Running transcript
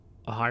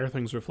A Higher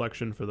Things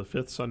Reflection for the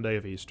Fifth Sunday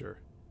of Easter,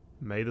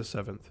 May the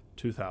 7th,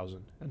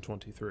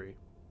 2023.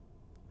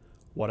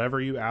 Whatever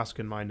you ask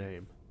in my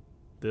name,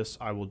 this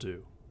I will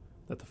do,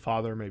 that the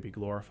Father may be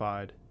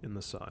glorified in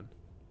the Son.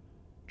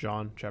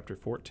 John chapter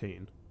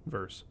 14,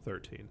 verse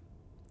 13.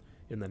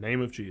 In the name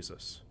of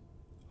Jesus.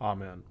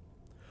 Amen.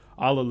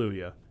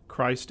 Alleluia,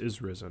 Christ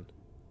is risen.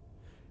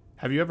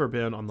 Have you ever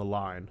been on the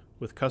line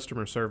with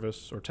customer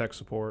service or tech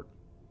support?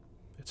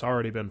 It's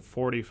already been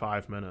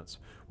 45 minutes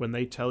when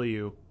they tell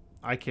you,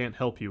 I can't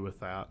help you with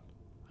that.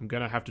 I'm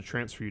going to have to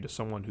transfer you to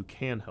someone who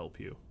can help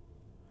you.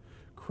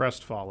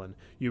 Crestfallen,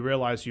 you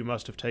realize you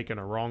must have taken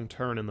a wrong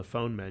turn in the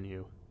phone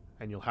menu,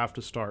 and you'll have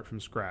to start from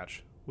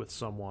scratch with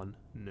someone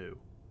new.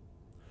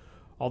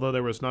 Although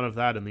there was none of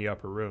that in the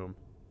upper room,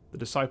 the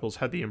disciples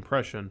had the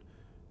impression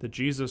that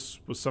Jesus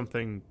was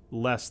something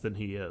less than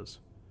he is.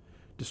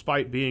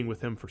 Despite being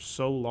with him for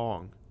so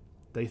long,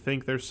 they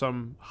think there's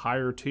some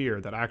higher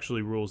tier that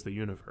actually rules the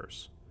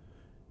universe.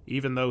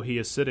 Even though he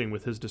is sitting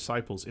with his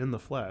disciples in the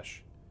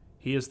flesh,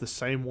 he is the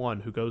same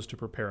one who goes to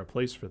prepare a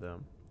place for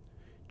them.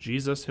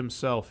 Jesus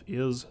himself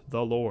is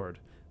the Lord,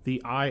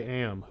 the I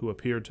Am who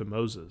appeared to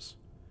Moses.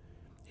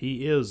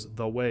 He is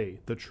the way,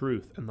 the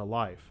truth, and the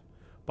life,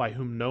 by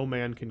whom no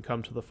man can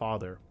come to the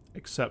Father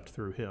except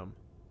through him.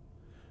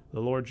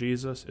 The Lord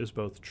Jesus is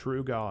both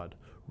true God,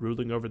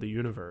 ruling over the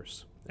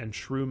universe, and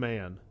true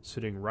man,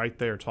 sitting right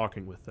there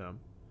talking with them.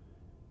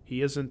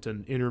 He isn't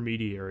an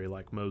intermediary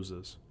like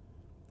Moses.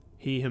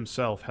 He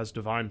himself has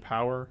divine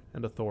power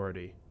and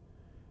authority.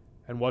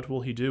 And what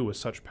will he do with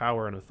such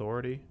power and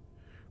authority?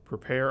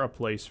 Prepare a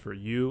place for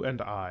you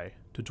and I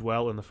to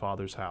dwell in the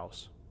Father's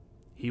house.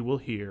 He will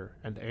hear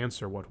and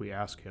answer what we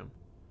ask him.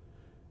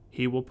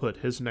 He will put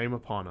his name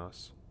upon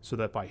us, so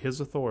that by his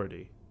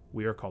authority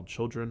we are called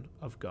children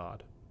of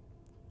God.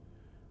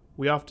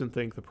 We often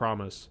think the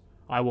promise,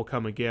 I will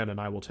come again and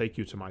I will take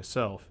you to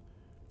myself,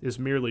 is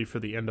merely for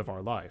the end of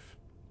our life.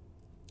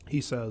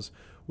 He says,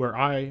 where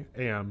I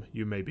am,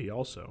 you may be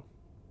also.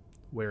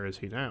 Where is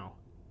he now?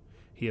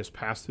 He has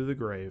passed through the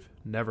grave,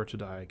 never to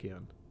die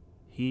again.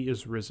 He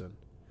is risen.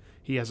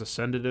 He has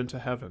ascended into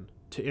heaven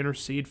to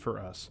intercede for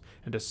us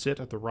and to sit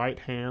at the right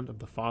hand of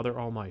the Father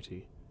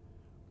Almighty.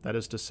 That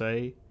is to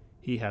say,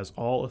 he has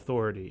all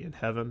authority in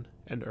heaven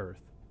and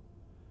earth.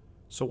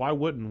 So why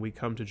wouldn't we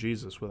come to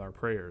Jesus with our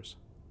prayers?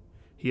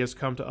 He has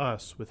come to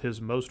us with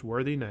his most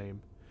worthy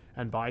name,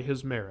 and by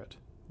his merit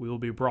we will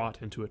be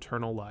brought into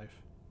eternal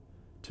life.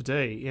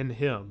 Today, in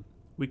him,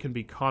 we can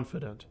be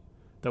confident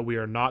that we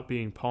are not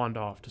being pawned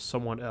off to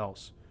someone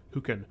else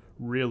who can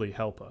really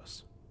help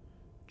us.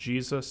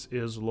 Jesus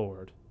is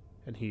Lord,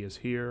 and he is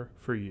here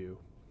for you.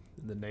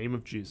 In the name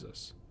of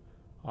Jesus,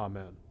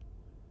 Amen.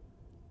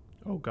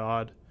 O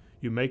God,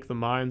 you make the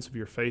minds of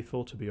your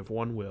faithful to be of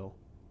one will.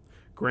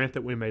 Grant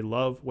that we may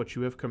love what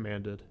you have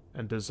commanded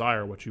and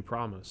desire what you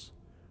promise,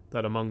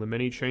 that among the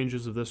many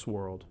changes of this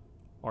world,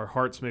 our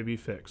hearts may be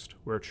fixed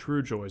where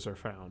true joys are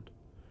found.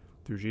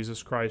 Through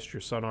Jesus Christ, your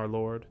Son, our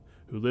Lord,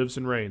 who lives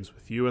and reigns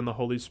with you in the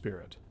Holy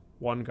Spirit,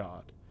 one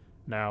God,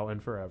 now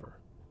and forever.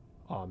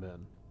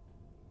 Amen.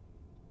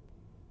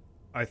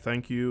 I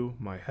thank you,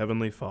 my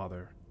heavenly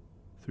Father,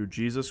 through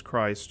Jesus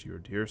Christ, your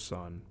dear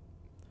Son,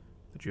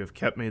 that you have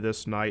kept me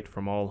this night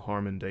from all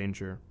harm and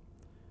danger,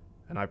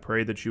 and I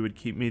pray that you would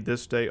keep me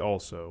this day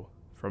also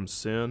from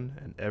sin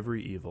and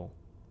every evil,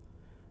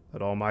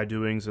 that all my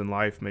doings in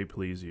life may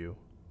please you.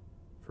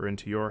 For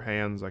into your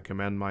hands I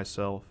commend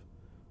myself,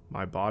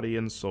 my body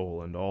and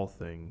soul, and all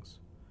things.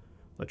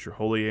 Let your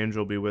holy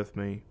angel be with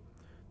me,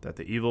 that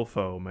the evil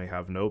foe may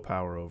have no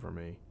power over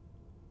me.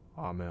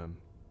 Amen.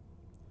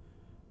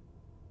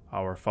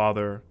 Our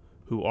Father,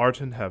 who art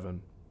in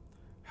heaven,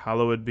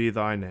 hallowed be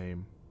thy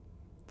name.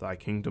 Thy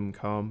kingdom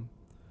come,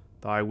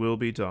 thy will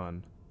be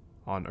done,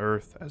 on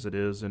earth as it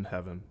is in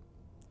heaven.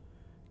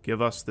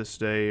 Give us this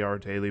day our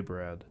daily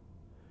bread,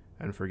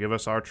 and forgive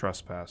us our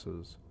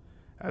trespasses,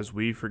 as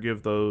we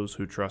forgive those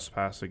who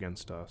trespass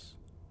against us.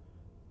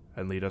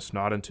 And lead us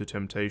not into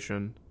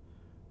temptation,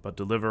 but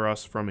deliver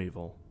us from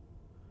evil.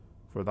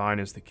 For thine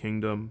is the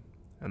kingdom,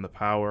 and the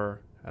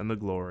power, and the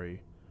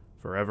glory,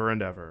 forever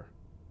and ever.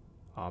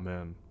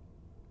 Amen.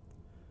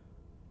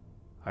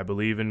 I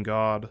believe in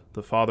God,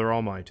 the Father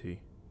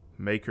Almighty,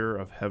 maker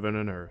of heaven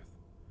and earth,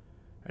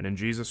 and in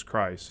Jesus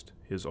Christ,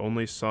 his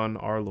only Son,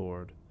 our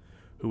Lord,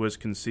 who was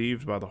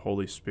conceived by the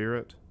Holy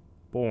Spirit,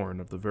 born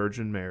of the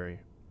Virgin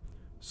Mary,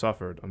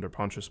 suffered under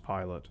Pontius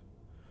Pilate,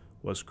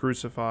 was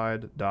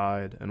crucified,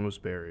 died, and was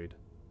buried.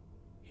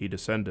 He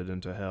descended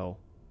into hell.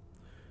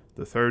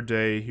 The third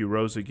day he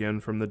rose again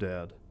from the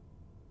dead.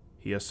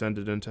 He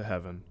ascended into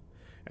heaven,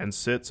 and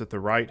sits at the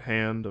right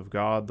hand of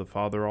God the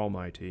Father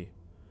Almighty.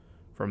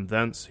 From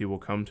thence he will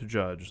come to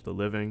judge the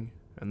living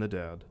and the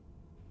dead.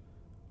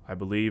 I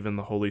believe in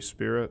the Holy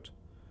Spirit,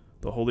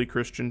 the holy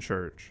Christian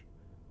Church,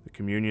 the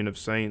communion of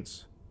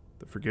saints,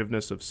 the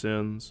forgiveness of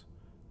sins,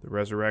 the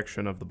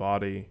resurrection of the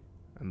body,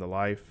 and the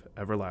life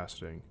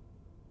everlasting.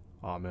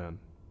 Amen.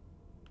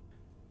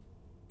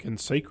 Can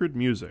sacred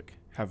music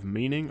have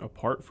meaning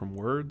apart from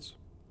words?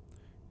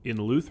 In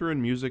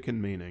Lutheran Music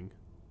and Meaning,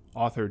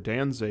 author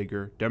Dan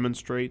Zager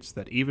demonstrates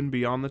that even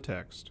beyond the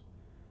text,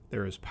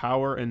 there is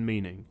power and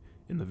meaning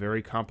in the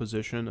very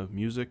composition of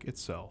music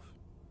itself.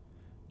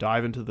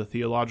 Dive into the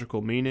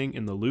theological meaning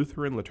in the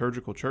Lutheran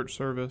liturgical church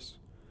service,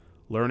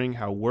 learning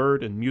how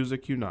word and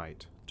music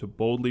unite to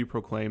boldly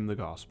proclaim the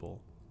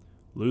gospel.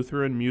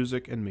 Lutheran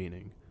Music and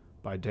Meaning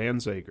by Dan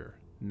Zager,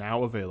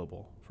 now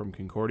available from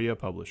Concordia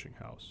Publishing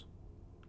House.